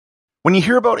When you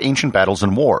hear about ancient battles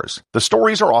and wars, the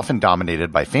stories are often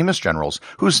dominated by famous generals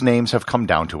whose names have come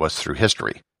down to us through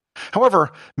history.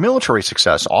 However, military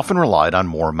success often relied on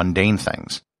more mundane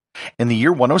things. In the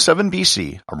year 107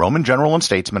 BC, a Roman general and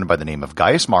statesman by the name of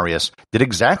Gaius Marius did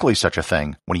exactly such a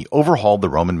thing when he overhauled the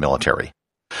Roman military.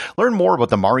 Learn more about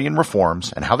the Marian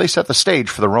reforms and how they set the stage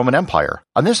for the Roman Empire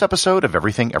on this episode of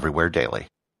Everything Everywhere Daily.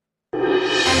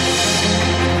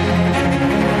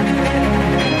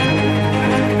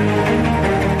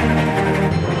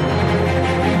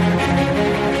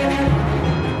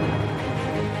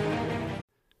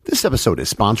 This episode is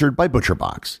sponsored by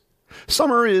ButcherBox.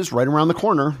 Summer is right around the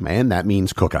corner, and that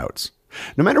means cookouts.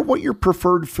 No matter what your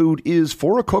preferred food is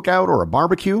for a cookout or a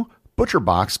barbecue,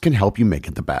 ButcherBox can help you make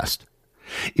it the best.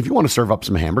 If you want to serve up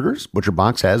some hamburgers,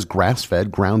 ButcherBox has grass-fed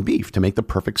ground beef to make the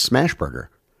perfect smash burger.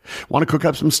 Want to cook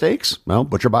up some steaks? Well,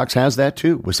 ButcherBox has that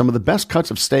too, with some of the best cuts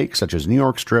of steak such as New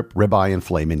York strip, ribeye, and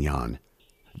filet mignon.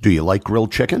 Do you like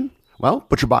grilled chicken? Well,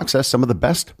 ButcherBox has some of the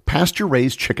best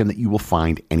pasture-raised chicken that you will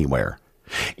find anywhere.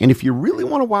 And if you really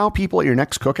want to wow people at your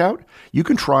next cookout, you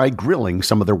can try grilling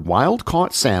some of their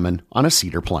wild-caught salmon on a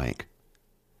cedar plank.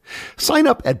 Sign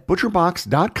up at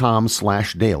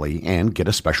butcherbox.com/daily and get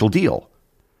a special deal.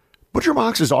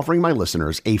 ButcherBox is offering my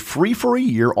listeners a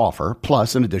free-for-a-year offer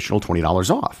plus an additional $20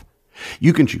 off.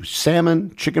 You can choose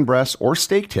salmon, chicken breasts, or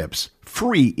steak tips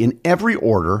free in every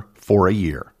order for a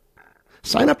year.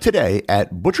 Sign up today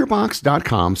at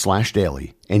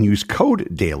butcherbox.com/daily and use code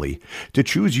DAILY to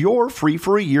choose your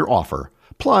free-for-a-year offer,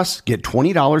 plus get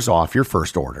 $20 off your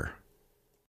first order.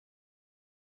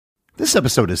 This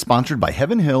episode is sponsored by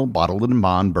Heaven Hill Bottled and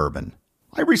Bond Bourbon.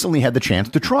 I recently had the chance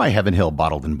to try Heaven Hill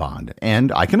Bottled and Bond,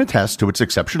 and I can attest to its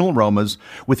exceptional aromas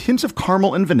with hints of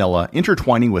caramel and vanilla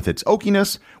intertwining with its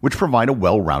oakiness, which provide a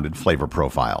well-rounded flavor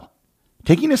profile.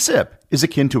 Taking a sip is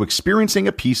akin to experiencing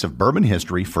a piece of bourbon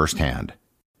history firsthand.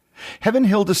 Heaven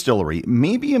Hill Distillery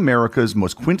may be America's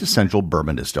most quintessential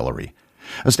bourbon distillery.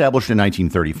 Established in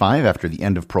 1935 after the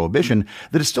end of Prohibition,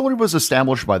 the distillery was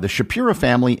established by the Shapira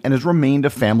family and has remained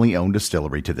a family-owned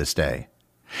distillery to this day.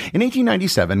 In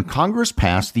 1897, Congress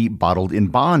passed the Bottled in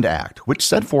Bond Act, which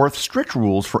set forth strict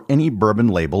rules for any bourbon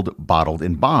labeled Bottled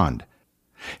in Bond.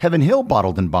 Heaven Hill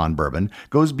Bottled in Bond Bourbon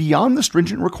goes beyond the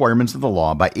stringent requirements of the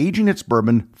law by aging its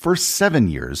bourbon for 7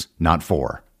 years, not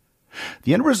 4.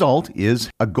 The end result is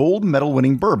a gold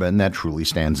medal-winning bourbon that truly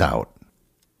stands out.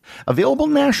 Available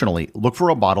nationally, look for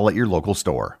a bottle at your local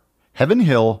store. Heaven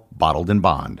Hill Bottled in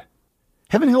Bond.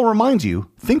 Heaven Hill reminds you,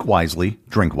 think wisely,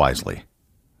 drink wisely.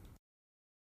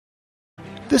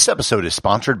 This episode is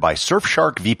sponsored by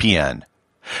Surfshark VPN.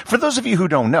 For those of you who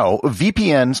don't know,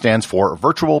 VPN stands for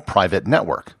Virtual Private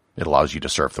Network. It allows you to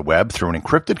surf the web through an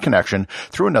encrypted connection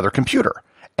through another computer,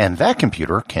 and that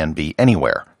computer can be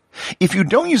anywhere. If you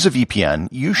don't use a VPN,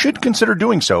 you should consider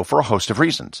doing so for a host of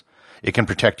reasons. It can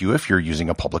protect you if you're using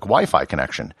a public Wi-Fi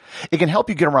connection. It can help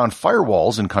you get around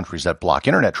firewalls in countries that block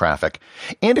internet traffic,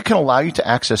 and it can allow you to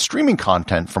access streaming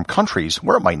content from countries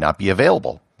where it might not be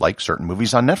available, like certain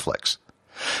movies on Netflix.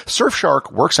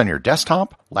 Surfshark works on your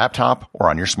desktop, laptop, or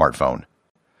on your smartphone.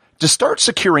 To start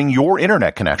securing your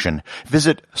internet connection,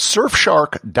 visit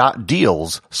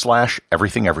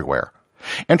surfshark.deals/everythingeverywhere.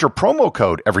 Enter promo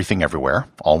code everythingeverywhere,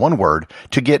 all one word,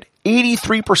 to get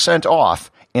 83%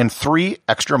 off and 3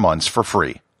 extra months for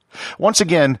free. Once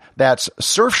again, that's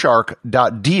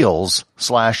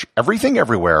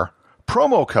surfshark.deals/everythingeverywhere,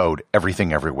 promo code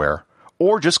everythingeverywhere,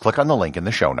 or just click on the link in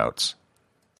the show notes.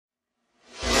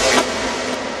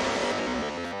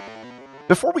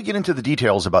 Before we get into the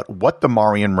details about what the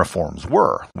Marian reforms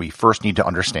were, we first need to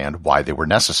understand why they were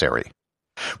necessary.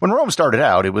 When Rome started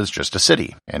out, it was just a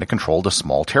city, and it controlled a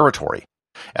small territory.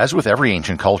 As with every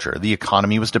ancient culture, the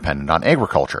economy was dependent on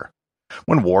agriculture.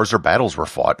 When wars or battles were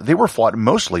fought, they were fought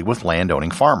mostly with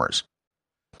land-owning farmers.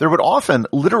 There would often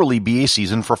literally be a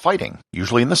season for fighting,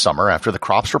 usually in the summer after the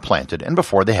crops were planted and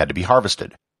before they had to be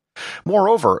harvested.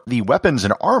 Moreover, the weapons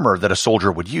and armor that a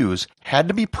soldier would use had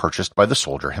to be purchased by the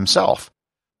soldier himself.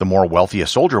 The more wealthy a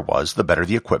soldier was, the better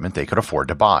the equipment they could afford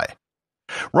to buy.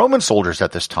 Roman soldiers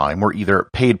at this time were either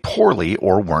paid poorly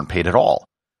or weren't paid at all.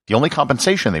 The only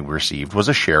compensation they received was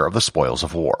a share of the spoils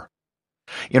of war.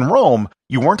 In Rome,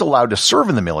 you weren't allowed to serve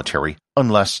in the military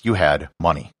unless you had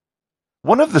money.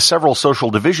 One of the several social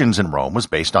divisions in Rome was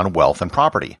based on wealth and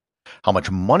property. How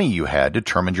much money you had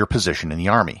determined your position in the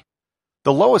army.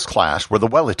 The lowest class were the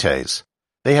velites.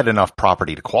 They had enough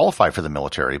property to qualify for the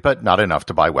military, but not enough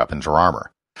to buy weapons or armor.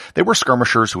 They were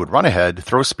skirmishers who would run ahead,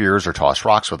 throw spears or toss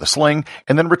rocks with a sling,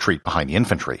 and then retreat behind the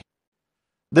infantry.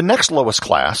 The next lowest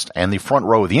class, and the front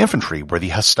row of the infantry, were the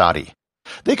hastati.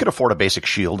 They could afford a basic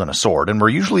shield and a sword and were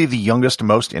usually the youngest,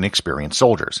 most inexperienced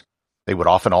soldiers. They would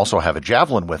often also have a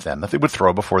javelin with them that they would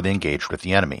throw before they engaged with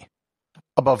the enemy.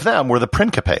 Above them were the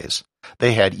Principes.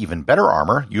 They had even better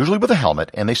armor, usually with a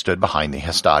helmet, and they stood behind the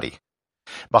Hastati.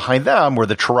 Behind them were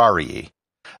the Terrarii.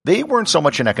 They weren't so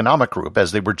much an economic group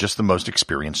as they were just the most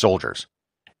experienced soldiers.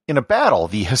 In a battle,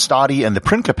 the Hastati and the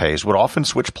Principes would often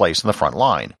switch place in the front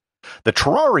line. The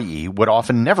Terrarii would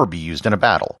often never be used in a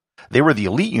battle. They were the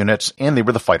elite units, and they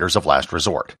were the fighters of last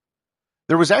resort.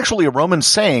 There was actually a Roman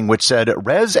saying which said,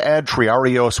 res ad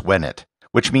triarios venit,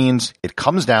 which means it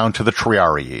comes down to the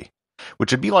Triarii,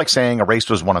 which would be like saying a race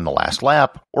was won on the last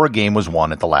lap, or a game was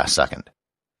won at the last second.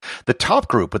 The top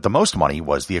group with the most money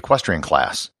was the equestrian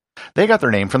class. They got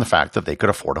their name from the fact that they could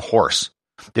afford a horse.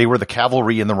 They were the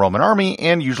cavalry in the Roman army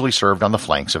and usually served on the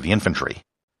flanks of the infantry.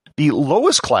 The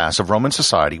lowest class of Roman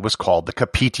society was called the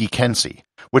Capiti Censi,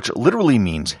 which literally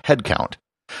means head count.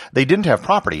 They didn't have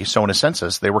property, so in a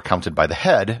census they were counted by the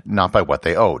head, not by what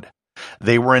they owed.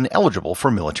 They were ineligible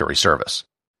for military service.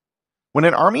 When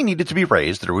an army needed to be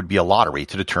raised, there would be a lottery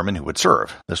to determine who would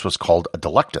serve. This was called a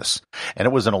delectus, and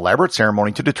it was an elaborate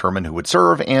ceremony to determine who would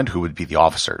serve and who would be the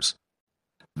officers.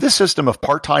 This system of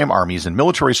part-time armies and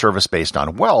military service based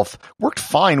on wealth worked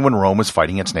fine when Rome was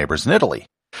fighting its neighbors in Italy.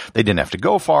 They didn't have to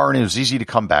go far, and it was easy to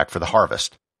come back for the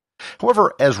harvest.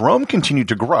 However, as Rome continued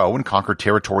to grow and conquer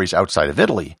territories outside of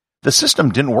Italy, the system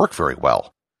didn't work very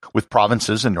well. With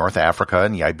provinces in North Africa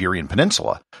and the Iberian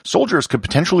Peninsula, soldiers could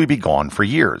potentially be gone for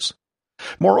years.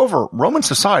 Moreover, Roman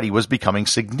society was becoming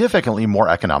significantly more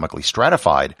economically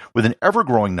stratified, with an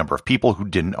ever-growing number of people who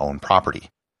didn't own property.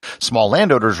 Small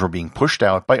landowners were being pushed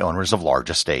out by owners of large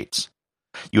estates.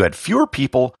 You had fewer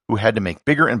people who had to make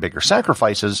bigger and bigger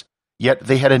sacrifices, yet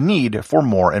they had a need for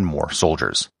more and more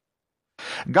soldiers.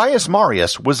 Gaius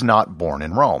Marius was not born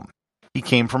in Rome. He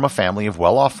came from a family of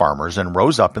well-off farmers and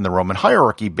rose up in the Roman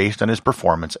hierarchy based on his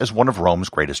performance as one of Rome's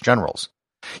greatest generals.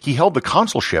 He held the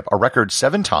consulship a record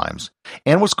 7 times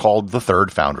and was called the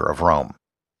third founder of Rome.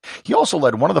 He also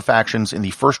led one of the factions in the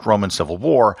First Roman Civil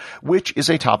War, which is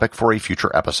a topic for a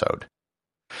future episode.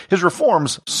 His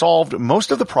reforms solved most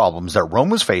of the problems that Rome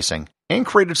was facing and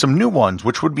created some new ones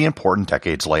which would be important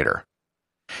decades later.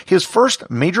 His first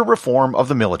major reform of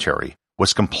the military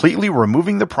was completely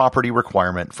removing the property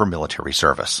requirement for military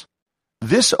service.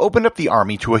 This opened up the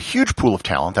army to a huge pool of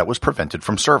talent that was prevented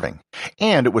from serving,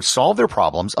 and it would solve their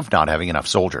problems of not having enough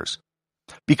soldiers.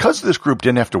 Because this group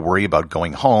didn't have to worry about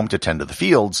going home to tend to the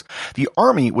fields, the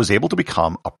army was able to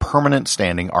become a permanent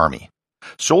standing army.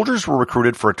 Soldiers were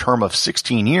recruited for a term of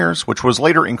 16 years, which was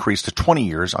later increased to 20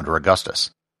 years under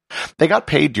Augustus. They got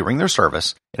paid during their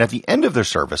service, and at the end of their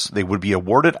service, they would be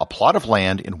awarded a plot of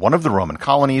land in one of the Roman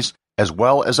colonies, as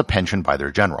well as a pension by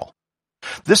their general.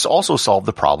 This also solved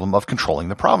the problem of controlling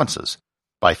the provinces.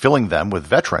 By filling them with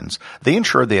veterans, they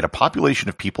ensured they had a population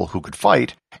of people who could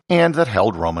fight and that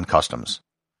held Roman customs.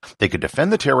 They could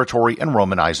defend the territory and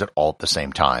Romanize it all at the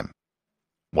same time.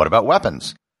 What about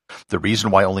weapons? The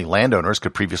reason why only landowners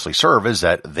could previously serve is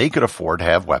that they could afford to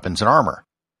have weapons and armor.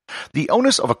 The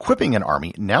onus of equipping an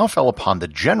army now fell upon the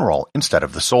general instead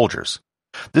of the soldiers.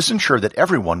 This ensured that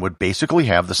everyone would basically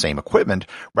have the same equipment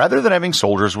rather than having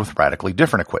soldiers with radically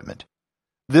different equipment.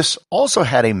 This also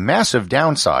had a massive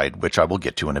downside, which I will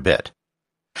get to in a bit.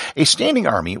 A standing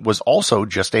army was also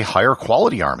just a higher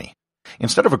quality army.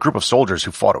 Instead of a group of soldiers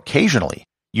who fought occasionally,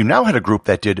 you now had a group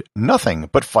that did nothing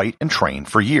but fight and train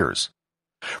for years.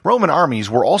 Roman armies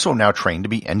were also now trained to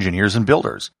be engineers and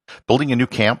builders, building a new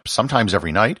camp sometimes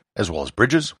every night, as well as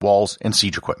bridges, walls, and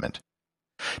siege equipment.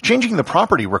 Changing the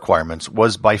property requirements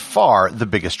was by far the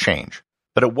biggest change,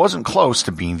 but it wasn't close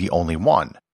to being the only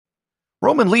one.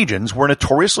 Roman legions were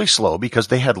notoriously slow because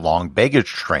they had long baggage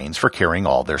trains for carrying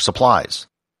all their supplies.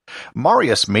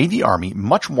 Marius made the army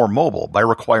much more mobile by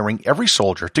requiring every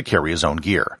soldier to carry his own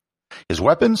gear. His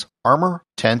weapons, armor,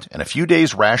 tent, and a few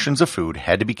days' rations of food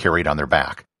had to be carried on their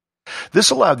back. This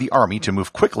allowed the army to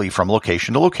move quickly from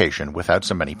location to location without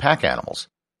so many pack animals.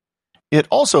 It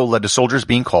also led to soldiers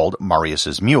being called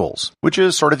Marius's mules, which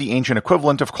is sort of the ancient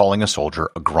equivalent of calling a soldier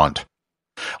a grunt.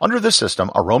 Under this system,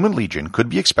 a Roman legion could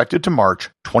be expected to march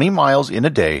 20 miles in a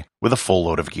day with a full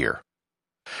load of gear.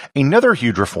 Another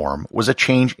huge reform was a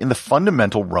change in the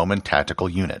fundamental Roman tactical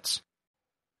units.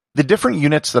 The different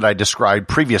units that I described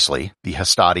previously, the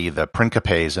Hastati, the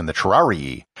Principes, and the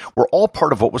Terrarii, were all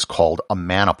part of what was called a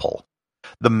maniple.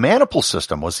 The maniple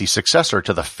system was the successor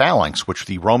to the phalanx which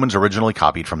the Romans originally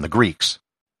copied from the Greeks.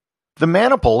 The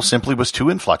maniple simply was too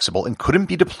inflexible and couldn't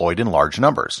be deployed in large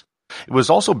numbers. It was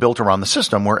also built around the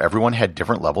system where everyone had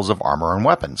different levels of armor and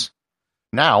weapons.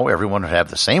 Now everyone would have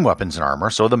the same weapons and armor,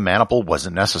 so the maniple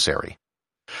wasn't necessary.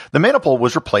 The maniple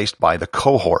was replaced by the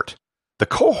cohort. The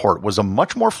cohort was a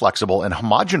much more flexible and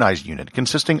homogenized unit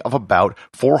consisting of about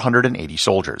 480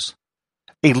 soldiers.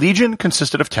 A legion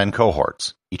consisted of 10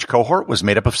 cohorts. Each cohort was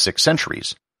made up of 6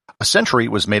 centuries. A century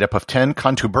was made up of 10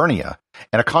 contubernia,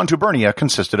 and a contubernia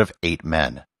consisted of 8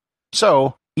 men.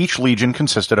 So, each legion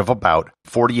consisted of about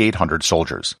 4,800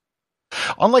 soldiers.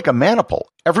 Unlike a maniple,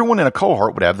 everyone in a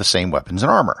cohort would have the same weapons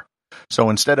and armor. So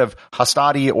instead of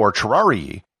hastati or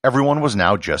chararii, everyone was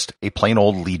now just a plain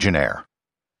old legionnaire.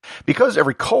 Because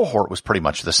every cohort was pretty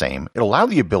much the same, it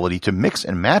allowed the ability to mix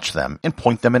and match them and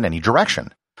point them in any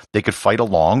direction. They could fight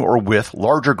along or with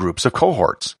larger groups of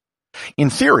cohorts. In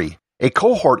theory, a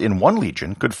cohort in one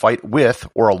legion could fight with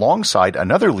or alongside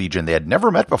another legion they had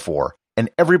never met before, and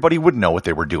everybody would know what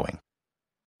they were doing.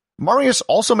 Marius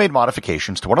also made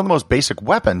modifications to one of the most basic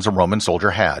weapons a Roman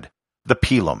soldier had, the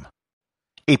pilum.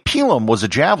 A pilum was a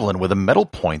javelin with a metal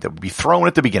point that would be thrown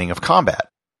at the beginning of combat.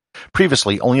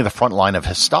 Previously, only the front line of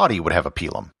hastati would have a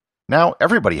pilum. Now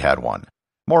everybody had one.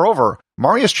 Moreover,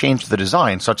 Marius changed the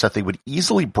design such that they would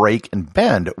easily break and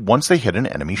bend once they hit an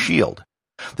enemy shield.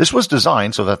 This was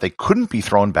designed so that they couldn't be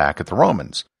thrown back at the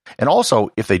Romans. And also,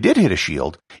 if they did hit a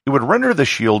shield, it would render the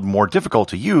shield more difficult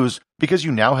to use because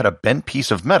you now had a bent piece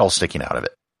of metal sticking out of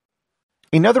it.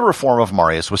 Another reform of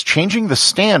Marius was changing the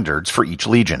standards for each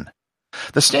legion.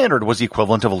 The standard was the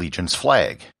equivalent of a legion's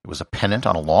flag. It was a pennant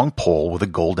on a long pole with a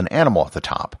golden animal at the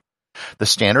top. The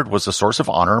standard was a source of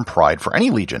honor and pride for any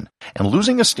legion, and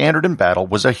losing a standard in battle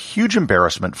was a huge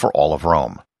embarrassment for all of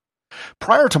Rome.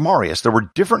 Prior to Marius, there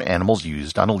were different animals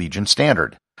used on a legion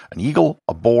standard: an eagle,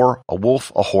 a boar, a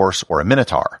wolf, a horse, or a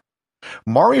minotaur.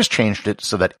 Marius changed it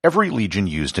so that every legion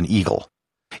used an eagle.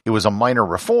 It was a minor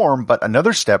reform, but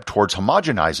another step towards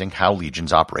homogenizing how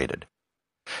legions operated.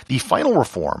 The final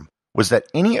reform was that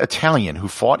any Italian who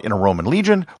fought in a Roman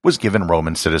legion was given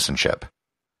Roman citizenship.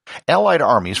 Allied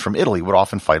armies from Italy would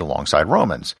often fight alongside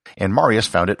Romans, and Marius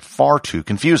found it far too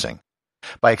confusing.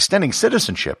 By extending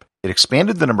citizenship, it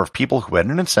expanded the number of people who had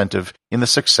an incentive in the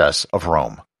success of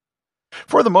Rome.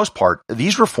 For the most part,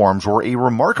 these reforms were a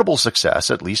remarkable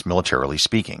success, at least militarily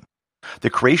speaking.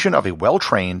 The creation of a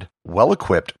well-trained,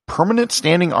 well-equipped, permanent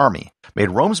standing army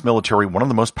made Rome's military one of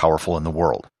the most powerful in the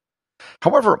world.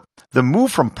 However, the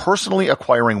move from personally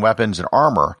acquiring weapons and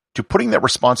armor to putting that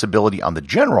responsibility on the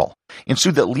general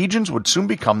ensued that legions would soon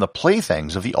become the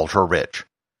playthings of the ultra-rich.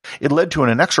 It led to an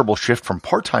inexorable shift from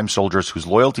part-time soldiers whose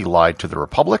loyalty lied to the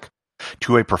Republic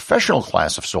to a professional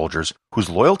class of soldiers whose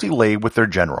loyalty lay with their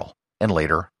general, and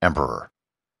later emperor.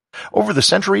 Over the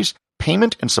centuries,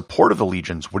 payment and support of the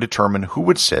legions would determine who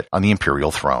would sit on the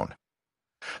imperial throne.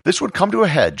 This would come to a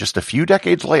head just a few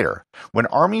decades later, when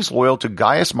armies loyal to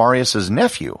Gaius Marius's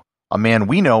nephew, a man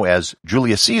we know as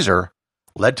Julius Caesar,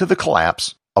 led to the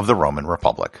collapse of the Roman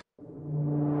Republic.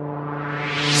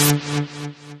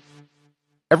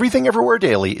 Everything Everywhere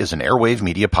Daily is an Airwave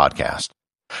Media podcast.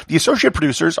 The associate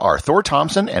producers are Thor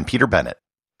Thompson and Peter Bennett.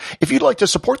 If you'd like to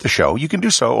support the show, you can do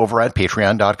so over at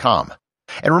patreon.com.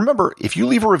 And remember, if you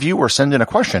leave a review or send in a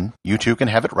question, you too can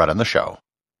have it read on the show.